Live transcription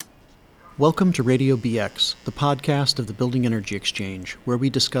Welcome to Radio BX, the podcast of the Building Energy Exchange, where we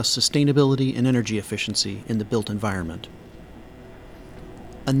discuss sustainability and energy efficiency in the built environment.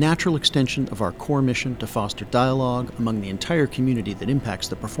 A natural extension of our core mission to foster dialogue among the entire community that impacts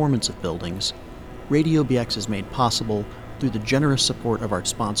the performance of buildings, Radio BX is made possible through the generous support of our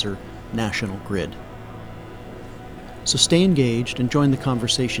sponsor, National Grid. So stay engaged and join the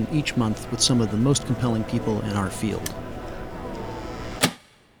conversation each month with some of the most compelling people in our field.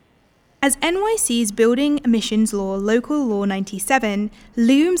 As NYC's Building Emissions Law Local Law 97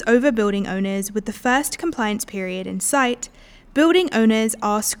 looms over building owners with the first compliance period in sight, building owners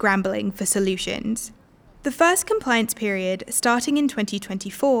are scrambling for solutions. The first compliance period, starting in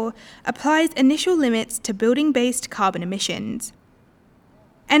 2024, applies initial limits to building-based carbon emissions.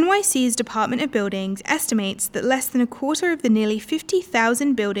 NYC's Department of Buildings estimates that less than a quarter of the nearly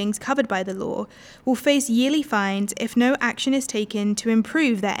 50,000 buildings covered by the law will face yearly fines if no action is taken to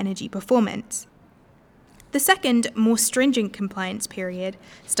improve their energy performance. The second, more stringent compliance period,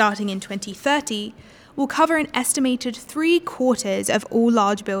 starting in 2030, will cover an estimated 3/4 of all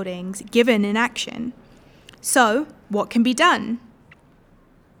large buildings given inaction. So, what can be done?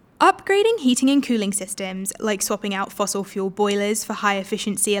 Upgrading heating and cooling systems, like swapping out fossil fuel boilers for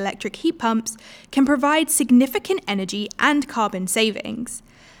high-efficiency electric heat pumps, can provide significant energy and carbon savings.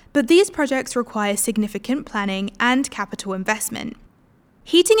 But these projects require significant planning and capital investment.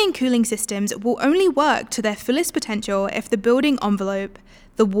 Heating and cooling systems will only work to their fullest potential if the building envelope,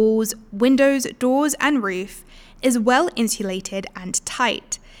 the walls, windows, doors, and roof, is well insulated and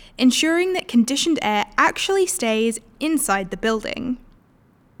tight, ensuring that conditioned air actually stays inside the building.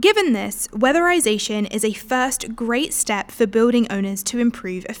 Given this, weatherization is a first great step for building owners to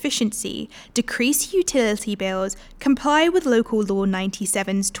improve efficiency, decrease utility bills, comply with Local Law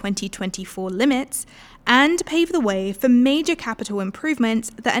 97's 2024 limits, and pave the way for major capital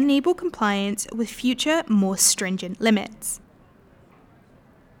improvements that enable compliance with future, more stringent limits.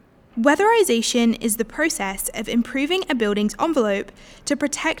 Weatherization is the process of improving a building's envelope to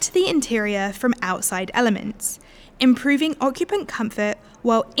protect the interior from outside elements, improving occupant comfort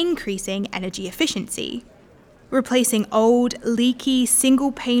while increasing energy efficiency. Replacing old, leaky,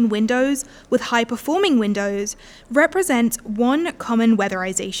 single-pane windows with high-performing windows represents one common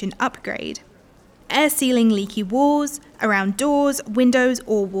weatherization upgrade. Air sealing leaky walls around doors, windows,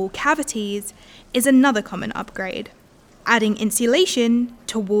 or wall cavities is another common upgrade. Adding insulation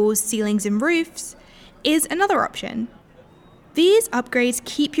to walls, ceilings, and roofs is another option. These upgrades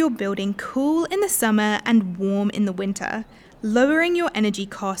keep your building cool in the summer and warm in the winter, lowering your energy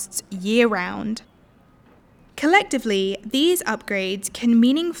costs year-round. Collectively, these upgrades can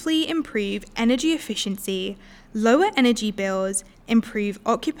meaningfully improve energy efficiency, lower energy bills, improve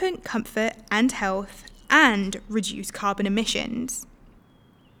occupant comfort and health, and reduce carbon emissions.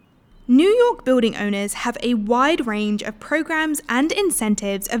 New York building owners have a wide range of programs and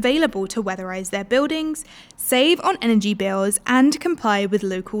incentives available to weatherize their buildings, save on energy bills, and comply with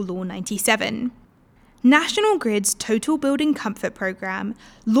Local Law 97. National Grid's Total Building Comfort Program,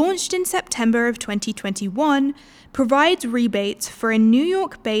 launched in September of 2021, provides rebates for a New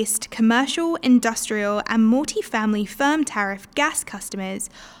York-based commercial, industrial, and multifamily firm tariff gas customers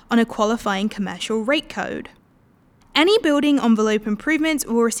on a qualifying commercial rate code. Any building envelope improvements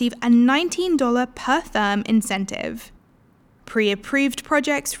will receive a $19 per therm incentive. Pre-approved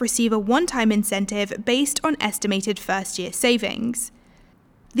projects receive a one-time incentive based on estimated first-year savings.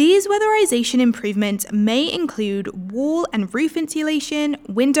 These weatherization improvements may include wall and roof insulation,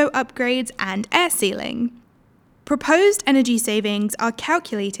 window upgrades, and air sealing. Proposed energy savings are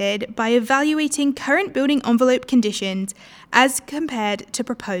calculated by evaluating current building envelope conditions as compared to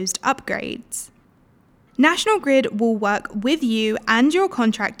proposed upgrades. National Grid will work with you and your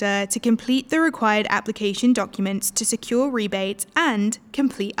contractor to complete the required application documents to secure rebates and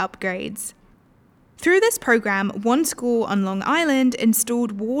complete upgrades. Through this program, one school on Long Island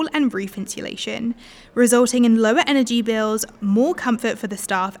installed wall and roof insulation, resulting in lower energy bills, more comfort for the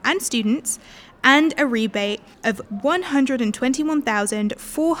staff and students, and a rebate of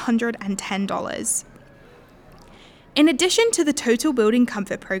 $121,410. In addition to the Total Building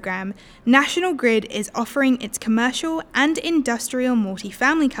Comfort Program, National Grid is offering its commercial and industrial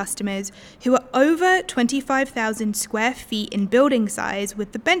multifamily customers who are over 25,000 square feet in building size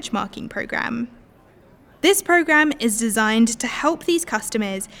with the benchmarking program. This program is designed to help these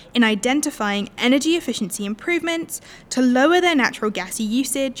customers in identifying energy efficiency improvements to lower their natural gas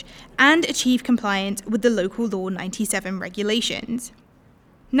usage and achieve compliance with the Local Law 97 regulations.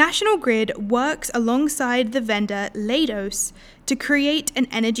 National Grid works alongside the vendor Leidos to create an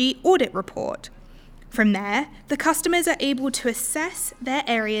energy audit report. From there, the customers are able to assess their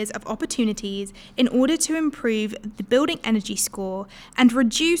areas of opportunities in order to improve the building energy score and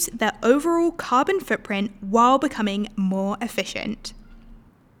reduce their overall carbon footprint while becoming more efficient.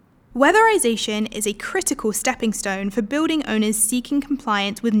 Weatherization is a critical stepping stone for building owners seeking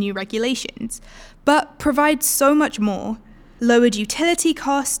compliance with new regulations, but provides so much more: lowered utility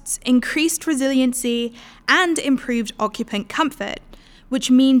costs, increased resiliency, and improved occupant comfort,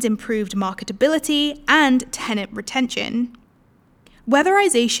 which means improved marketability and tenant retention.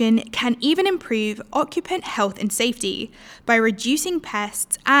 Weatherization can even improve occupant health and safety by reducing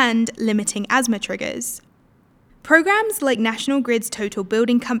pests and limiting asthma triggers. Programs like National Grid's Total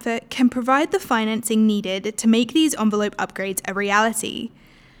Building Comfort can provide the financing needed to make these envelope upgrades a reality.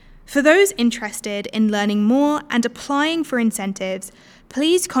 For those interested in learning more and applying for incentives,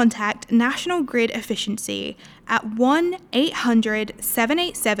 please contact National Grid Efficiency at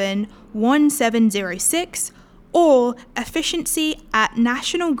 1-800-787-1706 or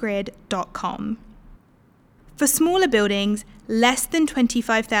efficiency@nationalgrid.com. For smaller buildings, less than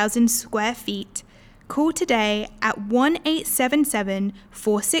 25,000 square feet, call today at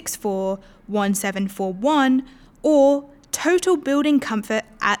 1-877-464-1741 or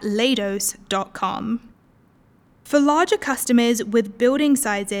totalbuildingcomfort@lados.com. For larger customers with building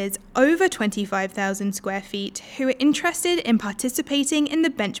sizes over 25,000 square feet who are interested in participating in the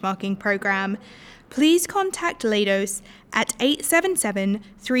benchmarking program, please contact Lados at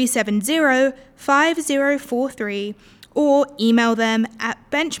 877-370-5043 or email them at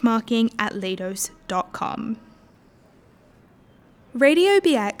benchmarking@lados.com. Radio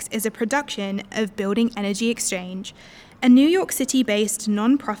BX is a production of Building Energy Exchange, a New York City-based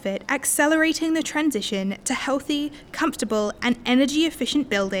nonprofit accelerating the transition to healthy, comfortable, and energy-efficient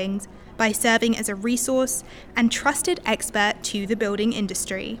buildings by serving as a resource and trusted expert to the building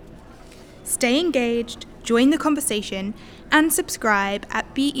industry. Stay engaged, join the conversation, and subscribe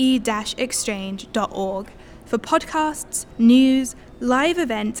at be-exchange.org for podcasts, news, live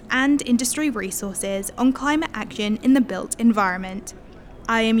events, and industry resources on climate action in the built environment.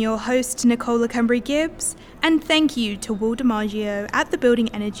 I am your host, Nicol La Cumbre-Gibbs, and thank you to Will DiMaggio at the Building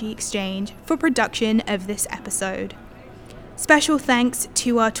Energy Exchange for production of this episode. Special thanks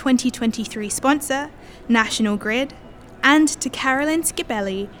to our 2023 sponsor, National Grid, and to Carolyn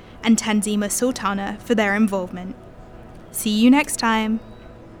Skibelli and Tanzima Sultana for their involvement. See you next time.